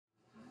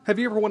Have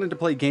you ever wanted to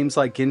play games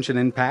like Genshin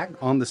Impact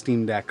on the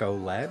Steam Deck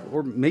OLED,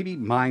 or maybe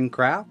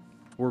Minecraft,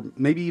 or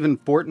maybe even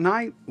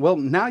Fortnite? Well,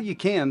 now you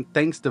can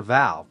thanks to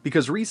Valve,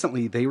 because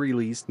recently they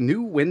released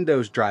new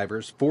Windows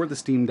drivers for the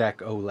Steam Deck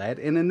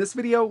OLED, and in this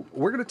video,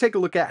 we're going to take a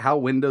look at how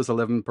Windows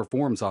 11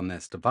 performs on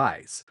this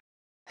device.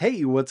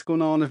 Hey, what's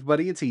going on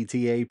everybody? It's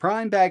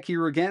ETAPRIME back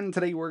here again.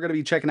 Today we're going to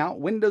be checking out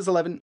Windows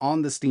 11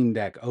 on the Steam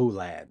Deck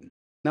OLED.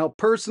 Now,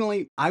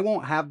 personally, I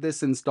won't have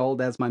this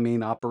installed as my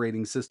main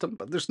operating system,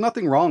 but there's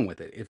nothing wrong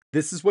with it. If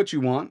this is what you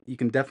want, you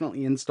can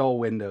definitely install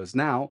Windows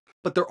now,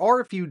 but there are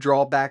a few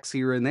drawbacks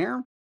here and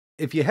there.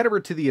 If you head over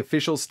to the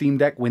official Steam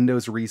Deck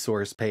Windows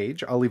resource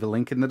page, I'll leave a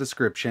link in the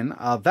description,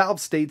 Valve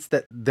states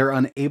that they're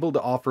unable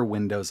to offer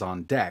Windows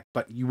on deck,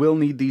 but you will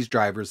need these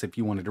drivers if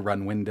you wanted to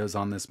run Windows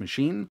on this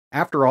machine.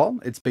 After all,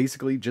 it's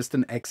basically just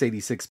an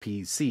x86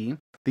 PC.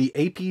 The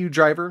APU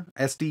driver,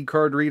 SD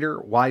card reader,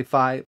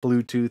 Wi-Fi,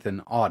 Bluetooth,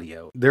 and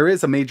audio. There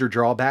is a major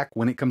drawback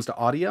when it comes to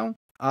audio.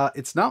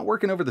 It's not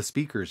working over the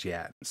speakers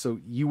yet, so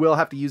you will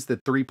have to use the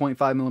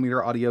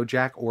 3.5mm audio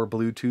jack or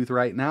Bluetooth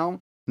right now.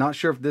 Not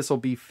sure if this will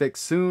be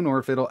fixed soon or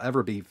if it'll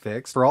ever be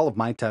fixed. For all of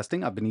my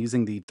testing, I've been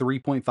using the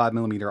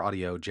 3.5mm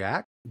audio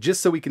jack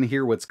just so we can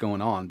hear what's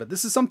going on. But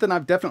this is something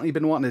I've definitely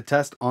been wanting to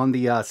test on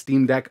the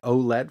Steam Deck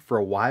OLED for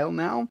a while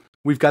now.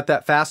 We've got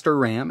that faster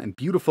RAM and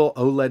beautiful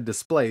OLED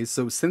displays,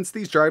 so since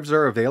these drivers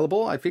are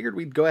available, I figured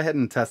we'd go ahead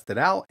and test it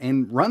out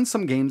and run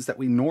some games that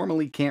we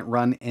normally can't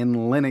run in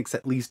Linux,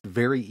 at least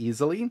very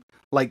easily,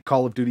 like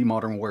Call of Duty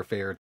Modern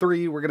Warfare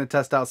 3. We're going to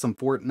test out some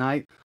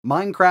Fortnite.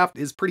 Minecraft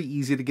is pretty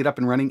easy to get up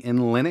and running in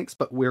Linux,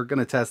 but we're going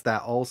to test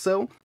that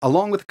also,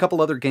 along with a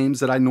couple other games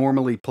that I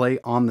normally play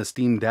on the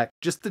Steam Deck,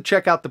 just to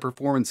check out the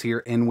performance here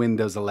in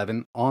Windows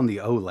 11 on the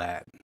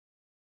OLED.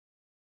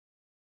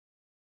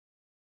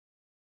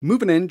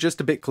 Moving in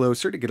just a bit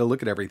closer to get a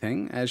look at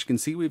everything, as you can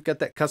see, we've got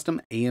that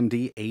custom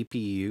AMD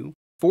APU,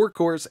 4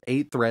 cores,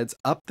 8 threads,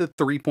 up to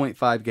 3.5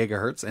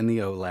 GHz in the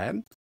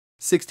OLED,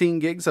 16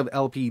 gigs of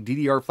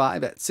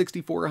LPDDR5 at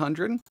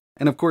 6400,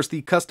 and of course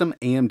the custom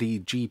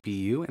AMD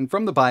GPU, and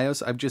from the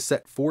BIOS, I've just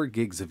set 4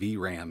 gigs of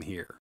VRAM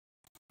here.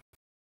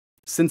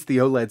 Since the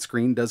OLED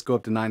screen does go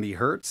up to 90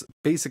 Hz,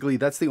 basically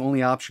that's the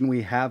only option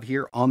we have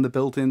here on the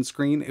built-in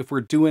screen. If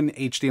we're doing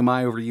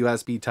HDMI over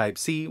USB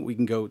Type-C, we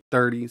can go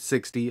 30,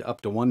 60,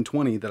 up to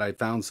 120 that I've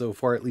found so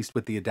far, at least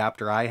with the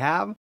adapter I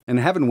have. And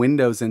having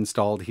Windows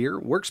installed here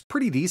works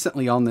pretty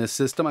decently on this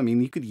system. I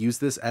mean, you could use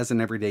this as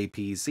an everyday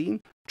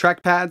PC.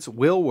 Trackpads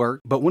will work,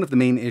 but one of the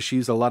main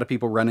issues a lot of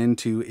people run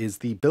into is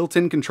the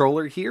built-in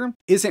controller here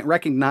isn't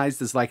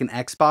recognized as like an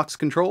Xbox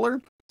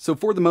controller. So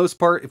for the most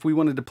part, if we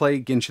wanted to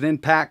play Genshin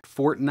Impact,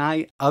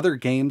 Fortnite, other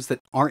games that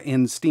aren't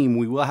in Steam,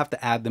 we will have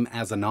to add them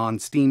as a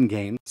non-Steam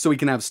game. So we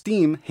can have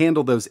Steam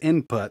handle those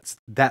inputs.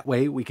 That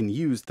way we can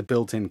use the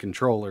built-in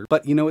controller.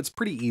 But you know, it's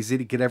pretty easy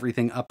to get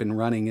everything up and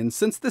running. And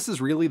since this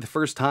is really the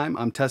first time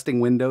I'm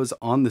testing Windows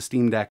on the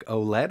Steam Deck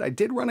OLED, I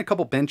did run a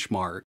couple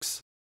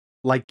benchmarks.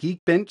 Like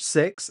Geekbench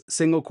 6,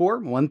 single core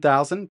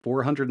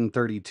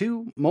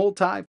 1432,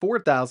 multi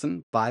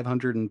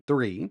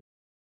 4503.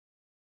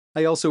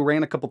 I also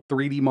ran a couple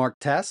 3D Mark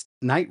tests,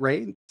 Night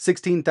Raid,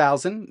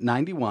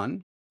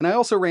 16,091, and I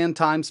also ran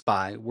Time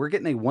Spy. We're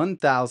getting a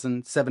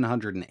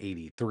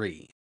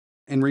 1,783.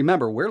 And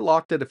remember, we're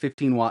locked at a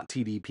 15 watt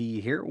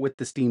TDP here with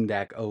the Steam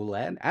Deck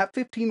OLED. At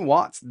 15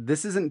 watts,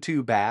 this isn't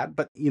too bad,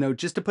 but you know,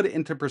 just to put it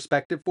into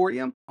perspective for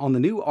you, on the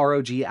new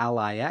ROG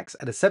Ally X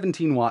at a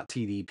 17 watt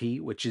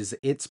TDP, which is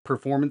its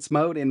performance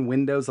mode in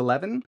Windows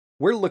 11,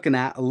 we're looking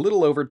at a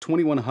little over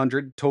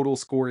 2100 total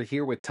score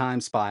here with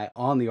Time Spy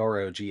on the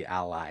ROG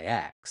Ally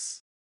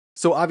X.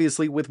 So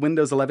obviously with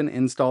Windows 11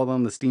 installed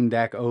on the Steam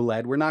Deck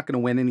OLED, we're not going to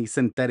win any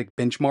synthetic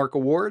benchmark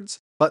awards,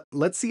 but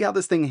let's see how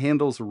this thing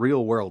handles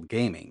real-world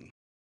gaming.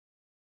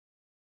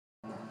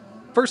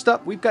 First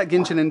up, we've got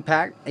Genshin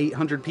Impact,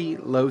 800p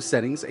low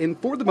settings, and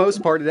for the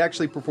most part, it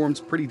actually performs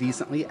pretty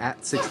decently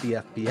at 60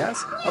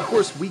 FPS. Of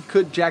course, we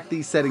could jack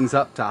these settings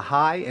up to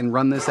high and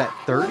run this at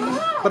 30,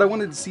 but I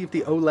wanted to see if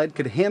the OLED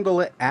could handle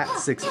it at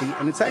 60,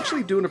 and it's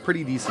actually doing a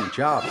pretty decent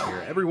job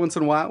here. Every once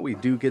in a while, we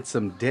do get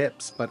some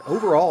dips, but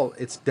overall,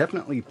 it's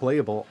definitely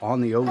playable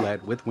on the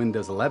OLED with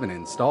Windows 11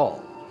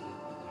 installed.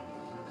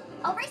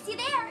 I'll race you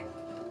there!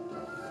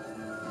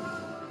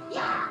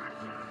 Yeah!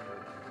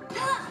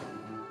 Hey!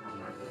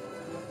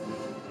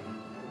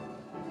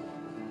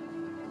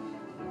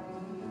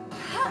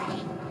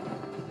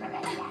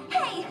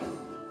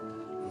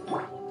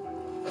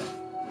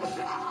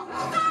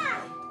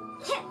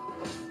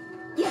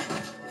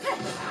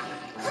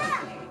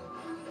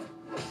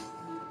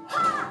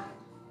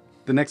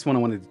 The next one I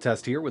wanted to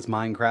test here was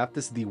Minecraft.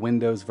 This is the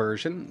Windows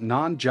version,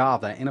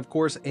 non-Java, and of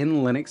course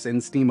in Linux and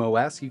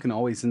SteamOS, you can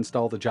always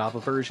install the Java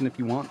version if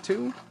you want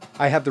to.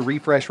 I have the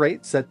refresh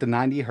rate set to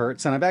 90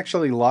 Hz, and I've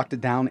actually locked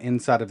it down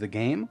inside of the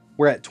game.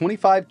 We're at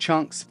 25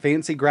 chunks,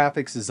 fancy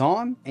graphics is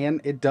on,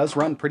 and it does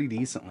run pretty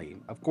decently.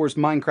 Of course,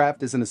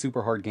 Minecraft isn't a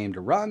super hard game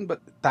to run,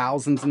 but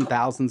thousands and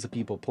thousands of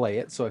people play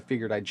it, so I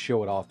figured I'd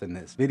show it off in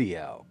this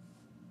video.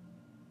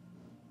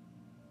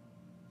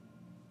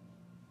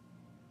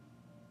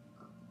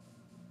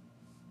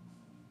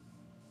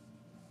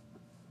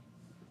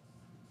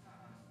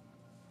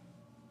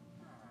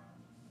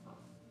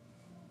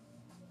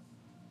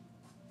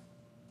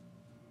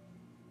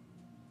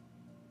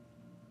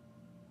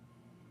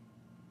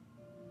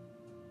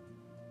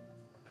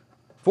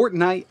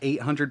 Fortnite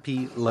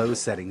 800p low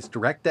settings,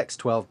 DirectX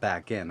 12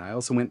 back in. I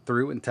also went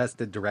through and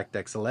tested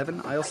DirectX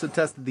 11. I also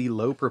tested the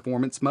low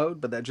performance mode,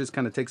 but that just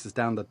kind of takes us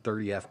down to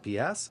 30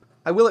 FPS.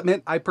 I will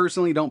admit, I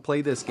personally don't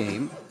play this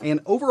game, and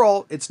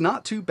overall, it's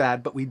not too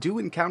bad, but we do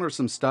encounter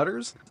some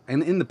stutters,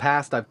 and in the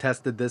past, I've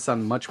tested this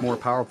on much more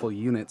powerful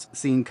units,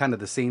 seeing kind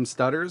of the same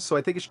stutters, so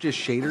I think it's just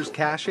shaders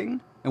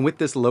caching. And with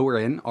this lower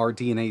end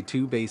RDNA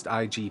 2 based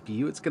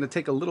iGPU, it's going to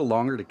take a little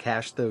longer to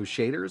cache those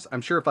shaders. I'm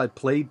sure if I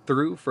played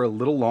through for a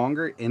little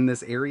longer in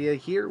this area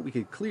here, we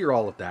could clear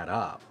all of that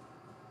up.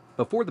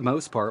 But for the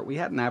most part, we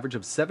had an average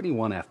of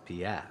 71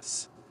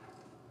 FPS.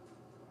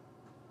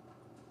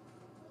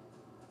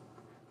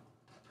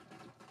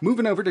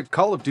 Moving over to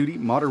Call of Duty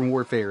Modern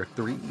Warfare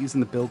 3 using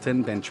the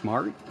built-in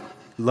benchmark.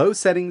 Low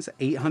settings,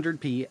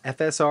 800p,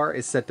 FSR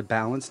is set to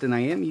balanced, and I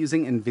am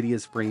using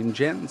NVIDIA's frame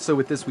gen, so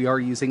with this we are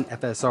using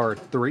FSR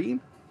 3.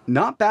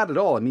 Not bad at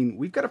all. I mean,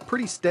 we've got a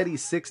pretty steady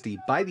 60.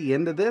 By the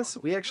end of this,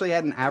 we actually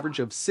had an average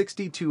of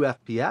 62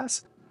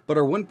 FPS, but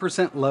our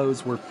 1%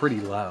 lows were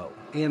pretty low.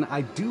 And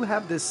I do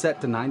have this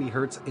set to 90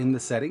 Hz in the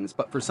settings,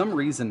 but for some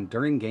reason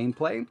during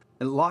gameplay,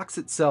 it locks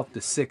itself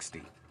to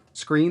 60.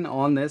 Screen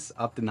on this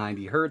up to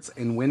 90 Hz.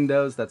 In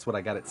Windows, that's what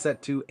I got it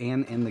set to,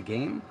 and in the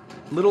game.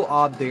 Little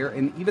odd there,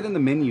 and even in the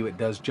menu it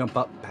does jump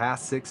up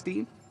past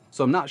 60,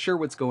 so I'm not sure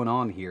what's going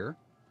on here.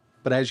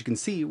 But as you can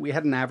see, we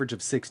had an average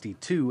of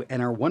 62,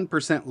 and our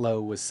 1% low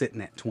was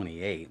sitting at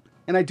 28.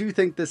 And I do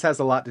think this has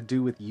a lot to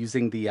do with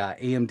using the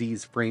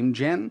AMD's frame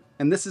gen,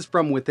 and this is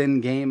from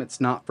within game,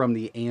 it's not from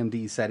the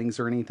AMD settings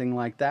or anything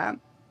like that.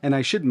 And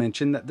I should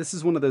mention that this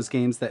is one of those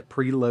games that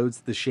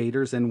preloads the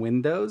shaders in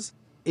Windows.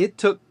 It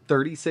took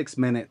 36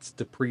 minutes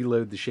to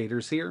preload the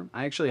shaders here.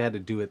 I actually had to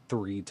do it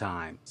 3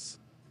 times.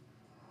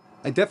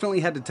 I definitely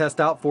had to test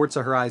out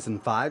Forza Horizon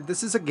 5.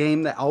 This is a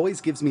game that always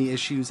gives me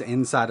issues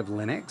inside of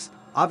Linux.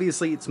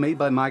 Obviously, it's made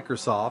by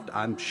Microsoft.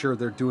 I'm sure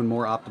they're doing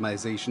more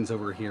optimizations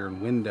over here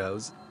in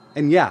Windows.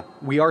 And yeah,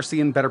 we are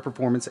seeing better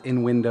performance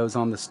in Windows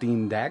on the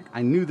Steam Deck.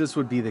 I knew this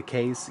would be the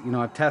case. You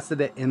know, I've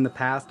tested it in the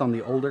past on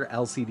the older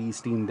LCD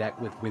Steam Deck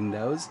with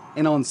Windows.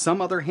 And on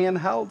some other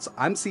handhelds,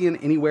 I'm seeing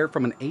anywhere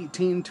from an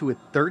 18 to a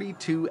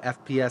 32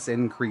 FPS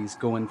increase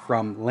going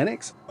from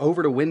Linux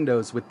over to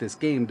Windows with this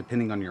game,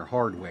 depending on your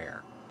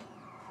hardware.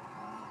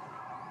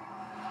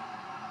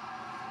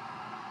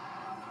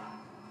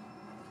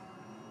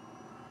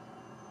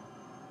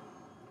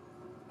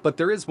 But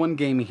there is one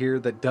game here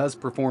that does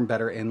perform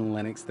better in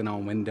Linux than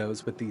on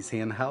Windows with these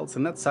handhelds,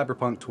 and that's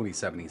Cyberpunk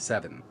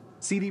 2077.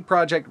 CD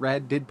Projekt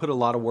Red did put a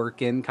lot of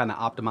work in kind of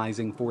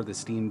optimizing for the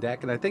Steam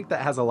Deck, and I think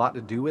that has a lot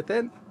to do with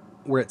it.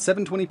 We're at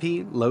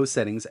 720p, low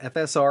settings,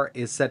 FSR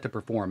is set to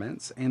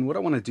performance, and what I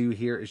want to do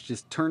here is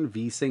just turn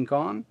VSync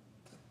on,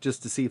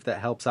 just to see if that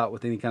helps out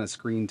with any kind of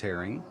screen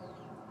tearing.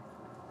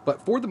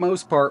 But for the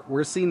most part,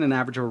 we're seeing an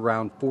average of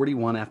around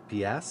 41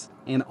 FPS.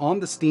 And on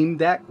the Steam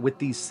Deck, with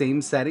these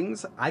same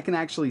settings, I can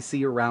actually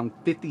see around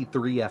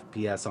 53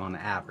 FPS on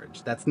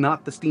average. That's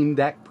not the Steam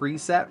Deck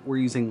preset, we're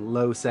using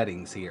low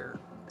settings here.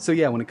 So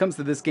yeah, when it comes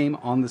to this game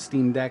on the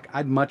Steam Deck,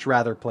 I'd much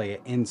rather play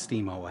it in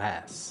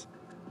SteamOS.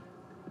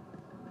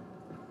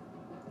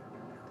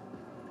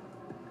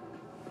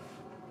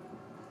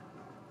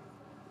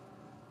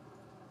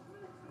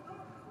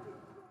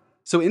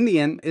 So in the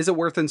end, is it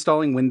worth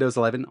installing Windows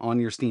 11 on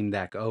your Steam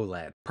Deck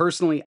OLED?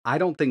 Personally, I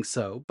don't think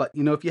so, but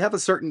you know, if you have a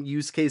certain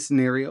use case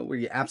scenario where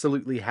you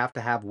absolutely have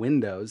to have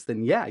Windows,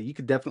 then yeah, you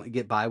could definitely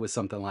get by with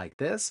something like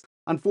this.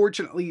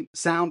 Unfortunately,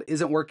 sound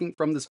isn't working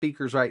from the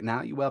speakers right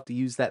now. You will have to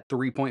use that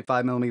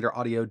 3.5mm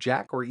audio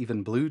jack or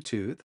even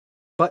Bluetooth.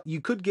 But you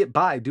could get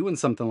by doing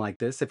something like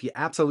this if you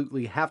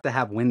absolutely have to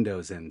have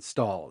Windows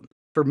installed.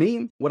 For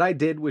me, what I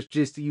did was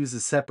just use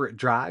a separate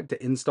drive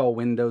to install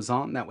Windows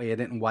on. That way I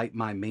didn't wipe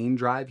my main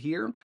drive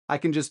here. I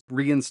can just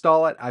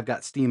reinstall it. I've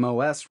got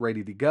SteamOS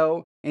ready to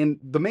go.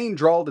 And the main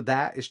draw to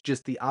that is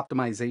just the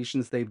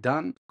optimizations they've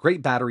done.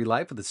 Great battery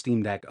life with the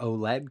Steam Deck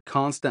OLED,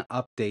 constant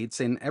updates,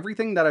 and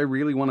everything that I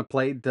really want to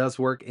play does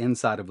work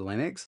inside of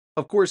Linux.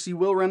 Of course, you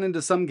will run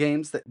into some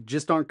games that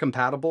just aren't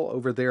compatible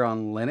over there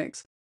on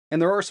Linux.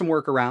 And there are some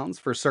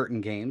workarounds for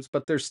certain games,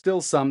 but there's still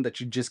some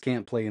that you just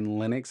can't play in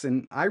Linux,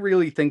 and I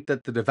really think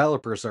that the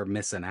developers are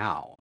missing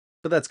out.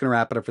 But that's going to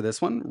wrap it up for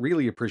this one.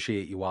 Really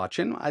appreciate you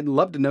watching. I'd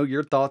love to know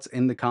your thoughts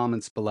in the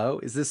comments below.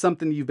 Is this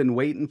something you've been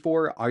waiting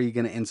for? Are you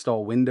going to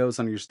install Windows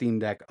on your Steam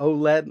Deck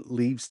OLED?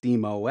 Leave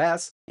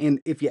SteamOS? And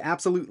if you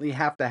absolutely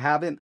have to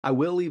have it, I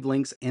will leave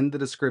links in the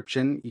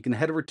description. You can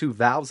head over to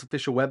Valve's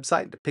official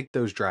website to pick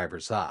those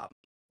drivers up.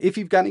 If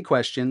you've got any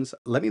questions,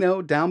 let me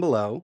know down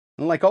below.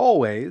 And like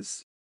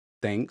always,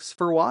 thanks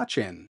for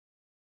watching.